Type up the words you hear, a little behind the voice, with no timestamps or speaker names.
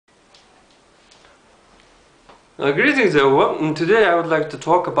Greetings everyone. Today I would like to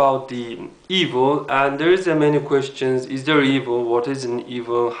talk about the evil, and there is many questions. Is there evil? What is an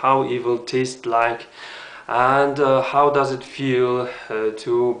evil? How evil tastes like? And how does it feel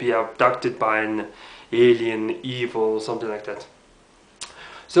to be abducted by an alien evil, something like that.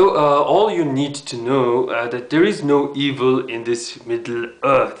 So all you need to know that there is no evil in this Middle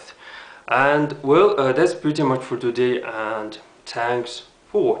Earth. And well, that's pretty much for today, and thanks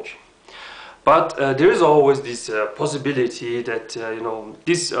for watching. But there is always this possibility that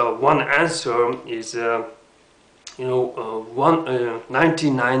this one answer is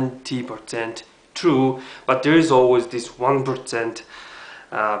 90% true, but there is always this 1%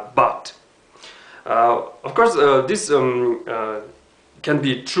 but. Of course, this can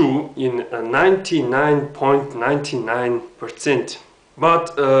be true in 99.99%,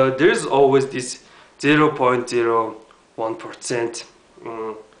 but there is always this 0.01%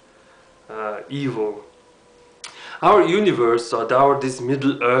 evil. Our universe, this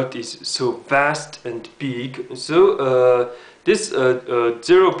Middle Earth, is so vast and big, so this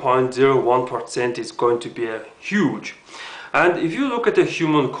 0.01% is going to be huge. And if you look at the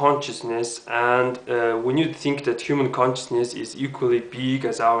human consciousness, and when you think that human consciousness is equally big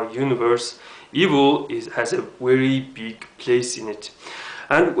as our universe, evil has a very big place in it.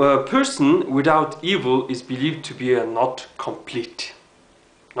 And a person without evil is believed to be not complete.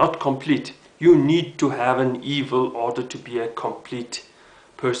 Not complete. You need to have an evil in order to be a complete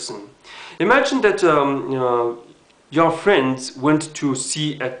person. Imagine that your friends went to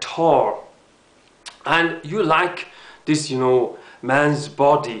see a Thor, and you like this, man's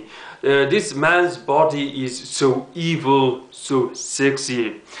body. This man's body is so evil, so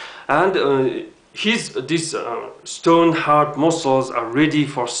sexy, and these stone hard muscles are ready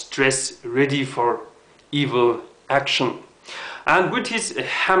for stress, ready for evil action. And with his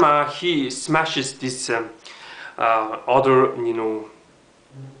hammer, he smashes this other,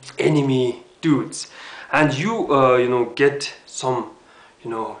 enemy dudes. And you, get some,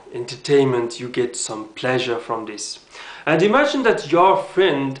 entertainment. You get some pleasure from this. And imagine that your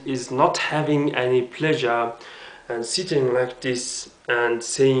friend is not having any pleasure and sitting like this and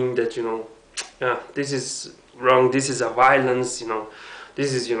saying that, this is wrong. This is a violence.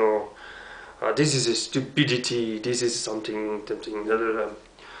 This is, this is a stupidity. This is something.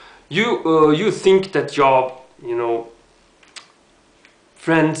 You think that your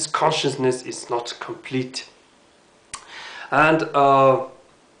friend's consciousness is not complete. And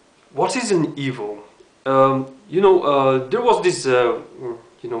what is an evil? There was this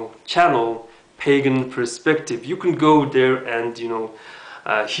channel, Pagan Perspective. You can go there and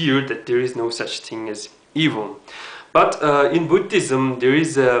hear that there is no such thing as evil. But in Buddhism, there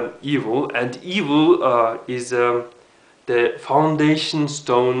is evil, and evil is the foundation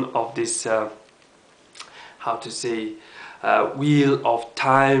stone of this, wheel of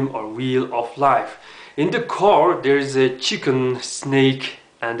time or wheel of life. In the core, there is a chicken, snake,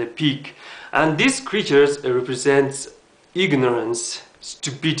 and a pig. And these creatures represent ignorance,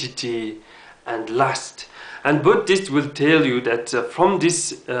 stupidity, and lust. And Buddhists will tell you that from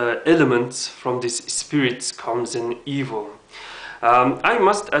these elements, from these spirits, comes an evil. I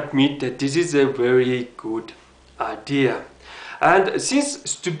must admit that this is a very good idea. And since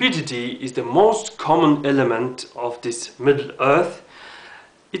stupidity is the most common element of this Middle Earth,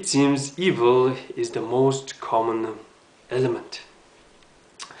 it seems evil is the most common element.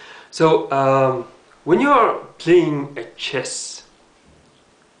 So when you are playing a chess,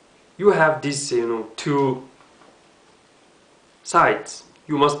 you have these two sides.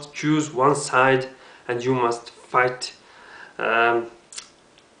 You must choose one side, and you must fight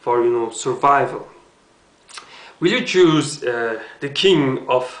for survival. Will you choose the king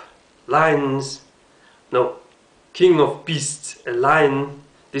of lions? No, king of beasts, a lion.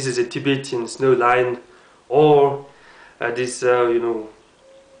 This is a Tibetan snow lion, or this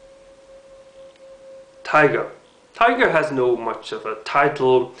tiger. Tiger has no much of a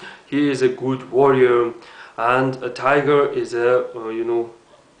title. He is a good warrior, and a tiger is a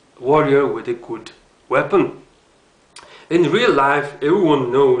warrior with a good weapon. In real life,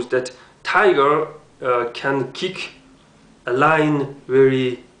 everyone knows that tiger can kick a lion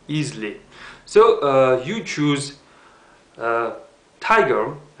very easily. So you choose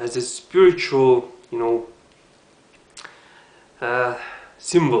tiger as a spiritual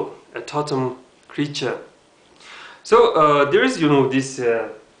symbol, a totem creature. So there is this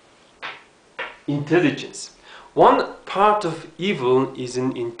intelligence. One part of evil is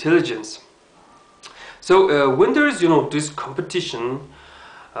in intelligence. So when there is this competition,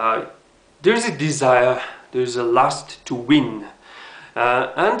 there is a desire, there is a lust to win,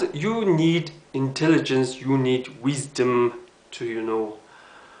 and you need intelligence, you need wisdom to,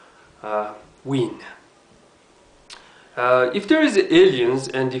 win. If there is aliens,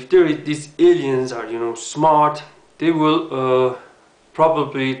 and if these aliens are, smart, they will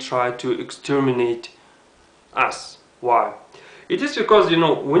probably try to exterminate us. Why? It is because,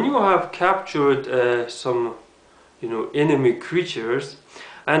 when you have captured some, enemy creatures,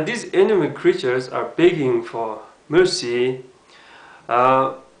 and these enemy creatures are begging for mercy,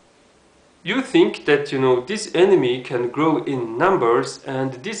 you think that, this enemy can grow in numbers,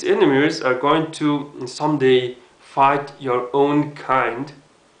 and these enemies are going to someday fight your own kind,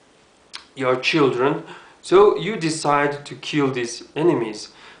 your children. So you decide to kill these enemies.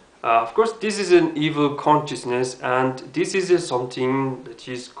 Of course, this is an evil consciousness, and this is something that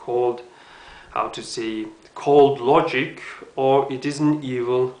is called, how to say, cold logic, or it is an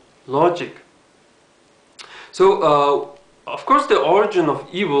evil logic. So, of course, the origin of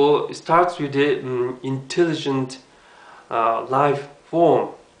evil starts with the intelligent life form.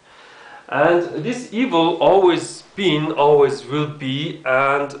 And this evil always been, always will be,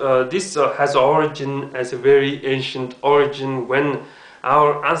 and this has origin as a very ancient origin, when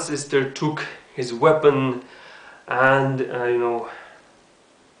our ancestor took his weapon and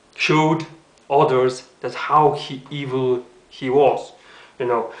showed others that how evil he was,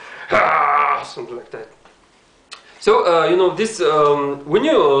 something like that. So this when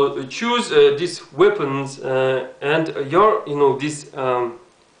you choose these weapons, and your this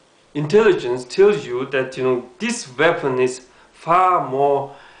intelligence tells you that this weapon is far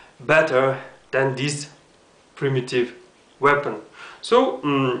more better than this primitive weapon. So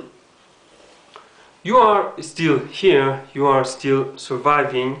you are still here, you are still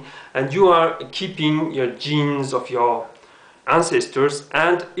surviving, and you are keeping your genes of your ancestors,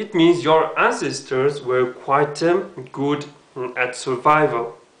 and it means your ancestors were quite good at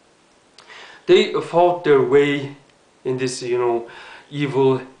survival. They fought their way in this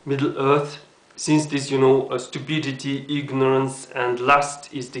evil Middle Earth, since this stupidity, ignorance and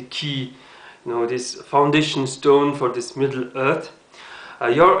lust is the key, this foundation stone for this Middle Earth.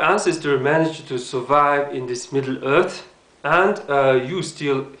 Your ancestor managed to survive in this Middle Earth, and you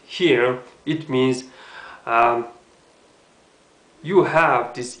still here. It means you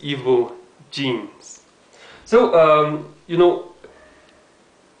have these evil genes. So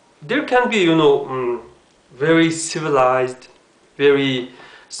there can be very civilized, very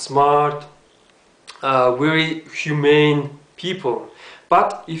smart, very humane people,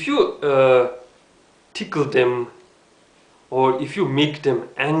 but if you tickle them, or if you make them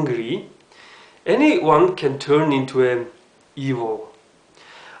angry, anyone can turn into an evil.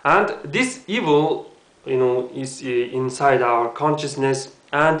 And this evil, is inside our consciousness,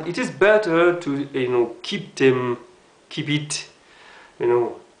 and it is better to, keep it,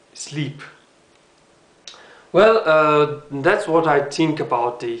 sleep. Well, that's what I think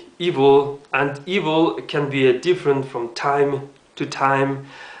about the evil, and evil can be different from time to time.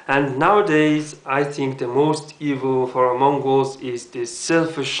 And nowadays, I think the most evil for Mongols is the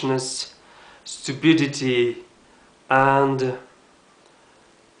selfishness, stupidity, and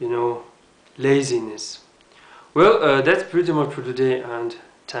laziness. Well, that's pretty much for today, and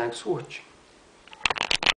thanks for watching.